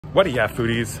What do you have,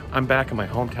 foodies? I'm back in my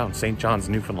hometown, St. John's,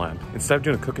 Newfoundland. Instead of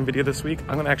doing a cooking video this week,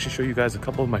 I'm gonna actually show you guys a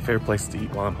couple of my favorite places to eat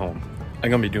while I'm home.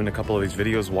 I'm gonna be doing a couple of these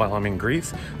videos while I'm in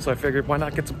Greece, so I figured why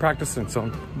not get some practice in, so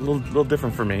a little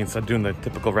different for me instead of doing the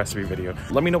typical recipe video.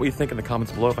 Let me know what you think in the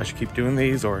comments below if I should keep doing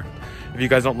these, or if you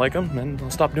guys don't like them, then I'll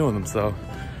stop doing them. So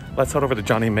let's head over to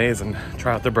Johnny Mae's and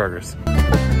try out their burgers.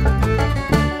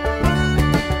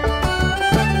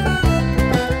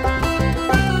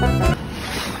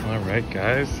 All right,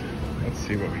 guys, let's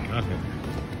see what we got here.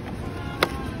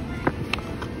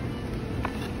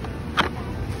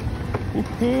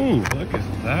 Woohoo! Look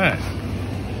at that.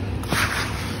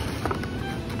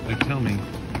 They tell me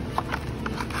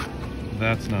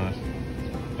that's not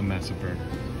a massive burger.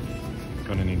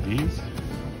 Gonna need these.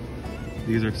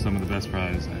 These are some of the best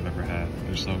fries I've ever had.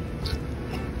 They're so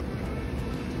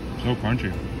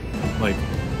crunchy. Like,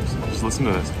 just listen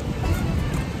to this.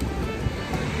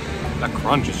 That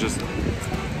crunch is just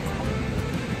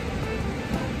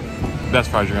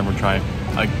best fries you're ever try.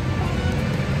 Like,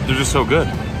 they're just so good.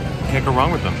 Can't go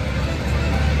wrong with them.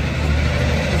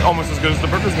 It's almost as good as the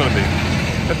burger's gonna be,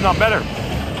 if not better.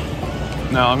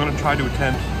 Now I'm gonna try to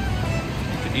attempt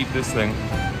to eat this thing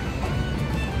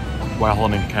while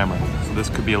holding the camera. So this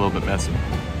could be a little bit messy. So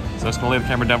I'm just gonna lay the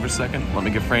camera down for a second, let me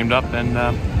get framed up, and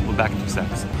we'll be back in 2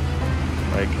 seconds.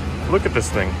 Like, look at this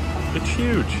thing. It's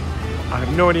huge. I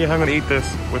have no idea how I'm gonna eat this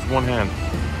with one hand.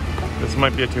 This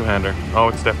might be a two-hander. Oh,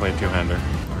 it's definitely a two-hander.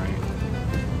 All right.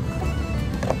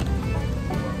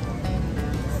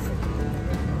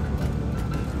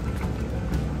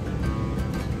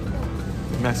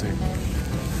 Messy.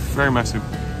 Very messy,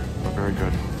 but very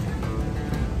good.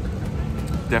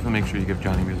 Definitely make sure you give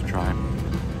Johnny Mae's a try.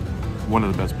 One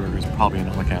of the best burgers probably in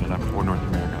all of Canada or North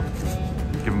America.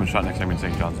 Give him a shot next time you're in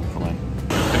St. John's, Newfoundland.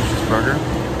 Finish this burger.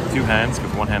 2 hands,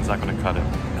 because one hand's not going to cut it.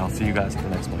 And I'll see you guys at the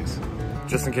next place.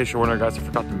 Just in case you're wondering, guys, I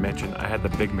forgot to mention I had the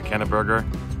Big McKenna burger.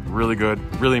 It's really good,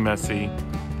 really messy.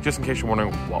 Just in case you're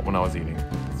wondering what one I was eating.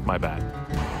 It's my bad.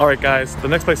 All right, guys, the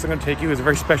next place I'm going to take you is a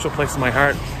very special place in my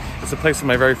heart. It's a place of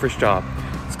my very first job.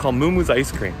 It's called Moo Moo's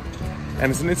Ice Cream. And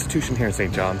it's an institution here in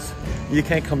St. John's. You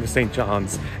can't come to St.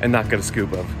 John's and not get a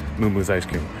scoop of Moo Moo's Ice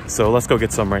Cream. So let's go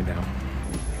get some right now.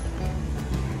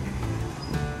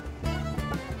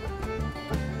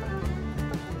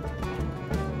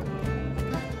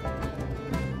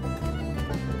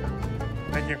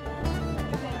 Thank you.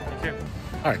 Thank you.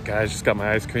 All right, guys, just got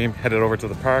my ice cream, headed over to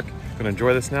the park. Gonna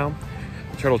enjoy this now.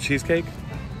 Turtle cheesecake.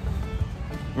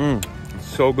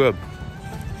 So good.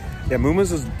 Yeah, Moo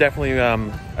Moo's is definitely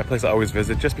a place I always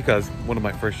visit, just because one of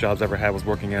my first jobs I ever had was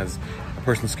working as a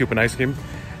person scooping ice cream,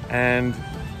 and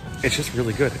it's just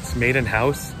really good. It's made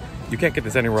in-house. You can't get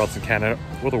this anywhere else in Canada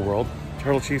or the world.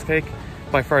 Turtle cheesecake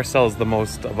by far sells the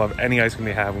most above any ice cream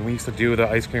they have. When we used to do the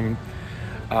ice cream,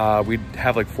 we'd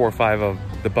have like 4 or 5 of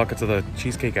the buckets of the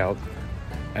cheesecake out,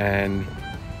 and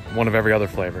one of every other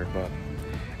flavor. But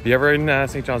if you're ever in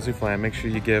St. John's, Newfoundland, make sure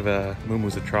you give Moo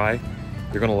Moo's a try.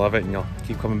 You're gonna love it and you'll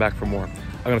keep coming back for more.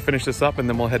 I'm gonna finish this up and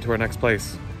then we'll head to our next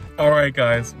place. All right,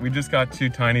 guys, we just got to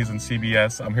Tiny's and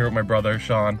CBS. I'm here with my brother,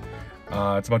 Sean.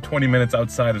 It's about 20 minutes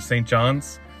outside of St.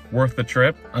 John's, worth the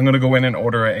trip. I'm gonna go in and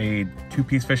order a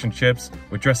 2-piece fish and chips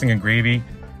with dressing and gravy.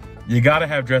 You gotta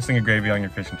have dressing and gravy on your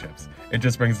fish and chips. It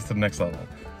just brings us to the next level.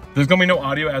 There's gonna be no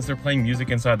audio as they're playing music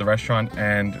inside the restaurant,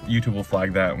 and YouTube will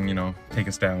flag that and, you know, take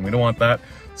us down. We don't want that.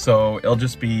 So it'll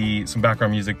just be some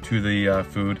background music to the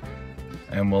food,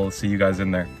 and we'll see you guys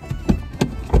in there.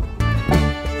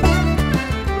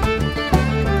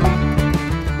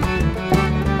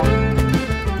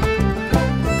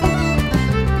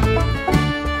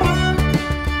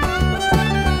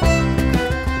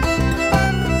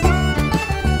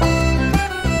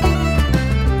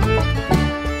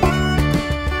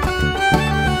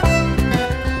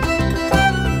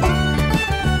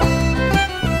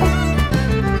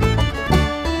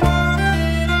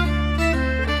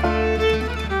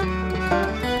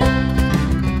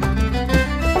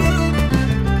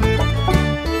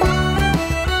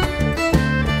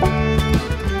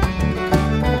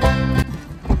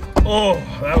 Oh,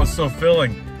 that was so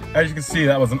filling. As you can see,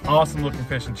 that was an awesome looking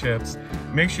fish and chips.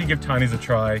 Make sure you give Tiny's a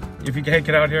try. If you can't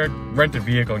get out here, rent a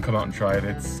vehicle and come out and try it.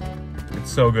 It's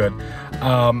so good.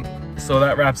 So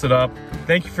that wraps it up.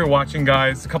 Thank you for watching,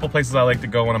 guys. A couple places I like to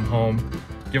go when I'm home.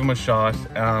 Give them a shot.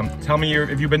 Tell me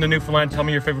if you've been to Newfoundland, tell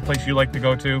me your favorite place you like to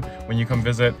go to when you come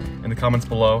visit in the comments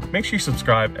below. Make sure you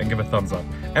subscribe and give a thumbs up.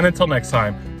 And until next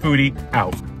time, Foodie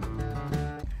out.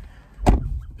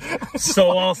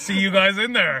 So I'll see you guys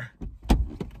in there.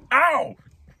 Ow!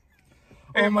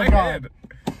 Oh my God.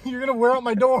 You're gonna wear out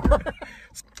my door.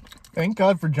 Thank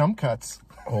God for jump cuts.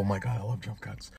 Oh my God, I love jump cuts.